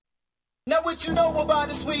Now what you know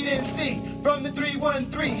about a sweet MC from the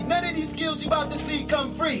 313? None of these skills you about to see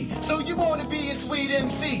come free. So you wanna be a sweet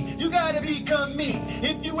MC, you gotta become me.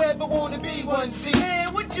 If you ever wanna be one, see. Man,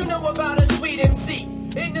 what you know about a sweet MC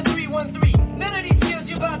in the 313? None of these skills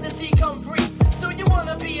you about to see come free. So you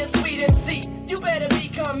wanna be a sweet MC, you better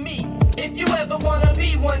become me. If you ever wanna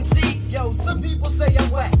be one, see. Yo, some people say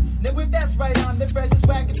I'm whack. Now if that's right, I'm the freshest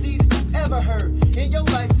whack MC that you ever heard. In your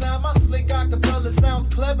lifetime, my slick acapella sounds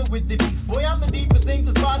clever with the beats. Boy, I'm the deepest things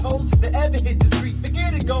as potholes that ever hit the street.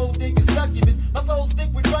 Forget a gold digger succubus, my soul's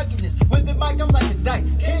thick with ruggedness. With the mic, I'm like a dyke,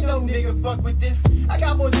 can't no nigga fuck with this. I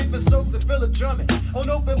got more different strokes than Philip Drummond. On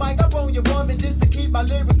open mic, I roll your woman just to keep my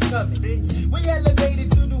lyrics coming. Bitch, we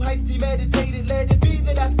elevated to new heights, premeditated. Let it be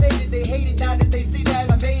that I stated they hate it, now that they see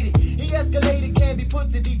that I made it. He escalated, can be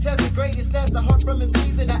put to detest the greatest. That's the heart from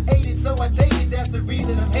MCs and I ate it, so I take it. That's the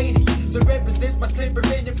reason I'm hated. To represent my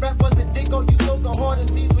temperament, if rap was a dick, all you so-called hard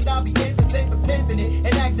MCs would not be impotent for pimping it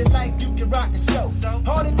and acting like you can rock the show.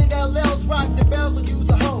 Harder than LL's rock the bells will use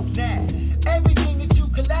a hoe. Nah, everything that you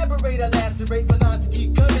collaborate, I lacerate my lines to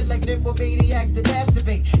keep coming like nymphomaniacs that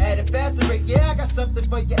masturbate at a faster rate. Yeah, I got something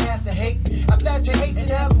for your ass to hate. I blast your hate and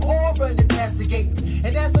have them all running past the gates.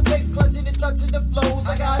 And as the bass clutching and touching the flows,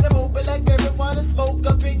 I got them open like marijuana smoke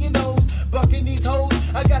up in your nose. Bucking these hoes,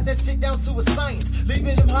 I got that shit down to a science.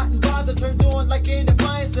 Leaving them hot and bothered, turned on like an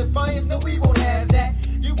appliance. Defiance, no, we won't have that.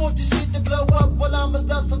 You want your shit to blow up, well I'ma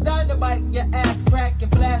stuff some dynamite in your ass crack and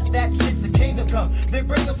blast that shit to kingdom come. Then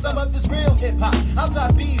bring up some of this real hip hop. I'll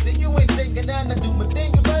drop beats and you ain't singing and I do my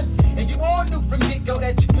thing and run. And you all knew from get-go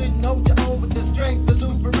that you couldn't hold your own with the strength of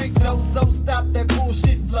Lou Ferrigno. So stop that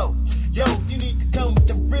bullshit flow. Yo, you need to come with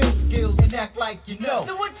them real skills and act like you know.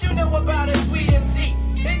 So what you know about a sweet MC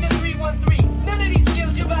in the 313? None of these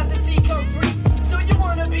skills you about to see come free. So you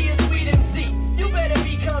wanna be a sweet MC, you better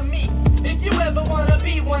become me. If you ever wanna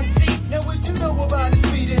be one, see. Now what you know about a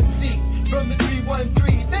sweet MC from the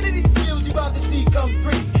 313? None of these skills you about to see come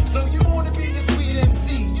free. So you wanna be a sweet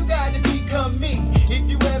MC, you gotta become me. If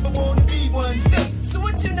you ever wanna be one, see. So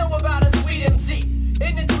what you know about a sweet MC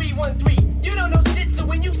in the 313? You don't know shit, so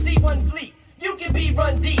when you see one fleet, you can be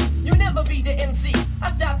run deep, you never be the MC.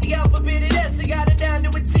 I stopped the alphabet at S, I got it down to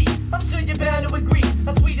a T. I'm sure you're bound to agree,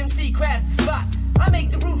 a sweet MC crashed the spot. I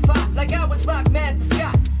make the roof hot like I was Rock Master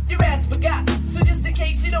Scott. Your ass forgot, so just in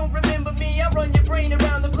case you don't remember me, I run your brain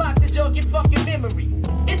around the block to jog your fucking memory.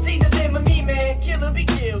 It's either them or me, man, kill or be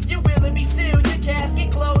killed. You will or be sealed, your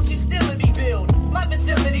casket closed, you still or be billed. My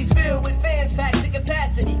facility's filled with fans packed to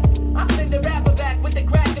capacity. I send a rapper back with the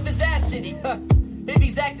crack of his ass shitty. If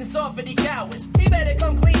he's acting soft for the cowards, he better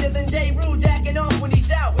come cleaner than J. Rue jacking off when he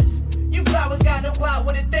showers. You flowers got no clout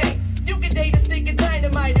with a thing. You could date a stick of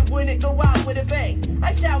dynamite and wouldn't go out with a bang.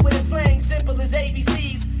 I shout with a slang simple as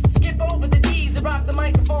ABCs. Skip over the D's and rock the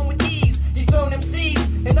microphone with ease. You thrown them C's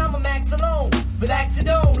and I'm a max alone. But action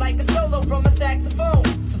on like a solo from a saxophone.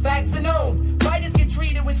 So facts are known. Fighters get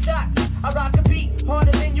treated with shots. I rock a beat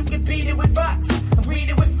harder than you can beat it with rocks. I'm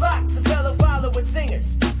greeted with flocks of fellow followers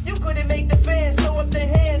singers. You couldn't make the fans throw up their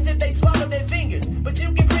hands if they swallow their fingers. But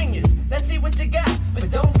you can bring yours. Let's see what you got. But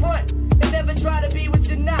don't front and never try to be with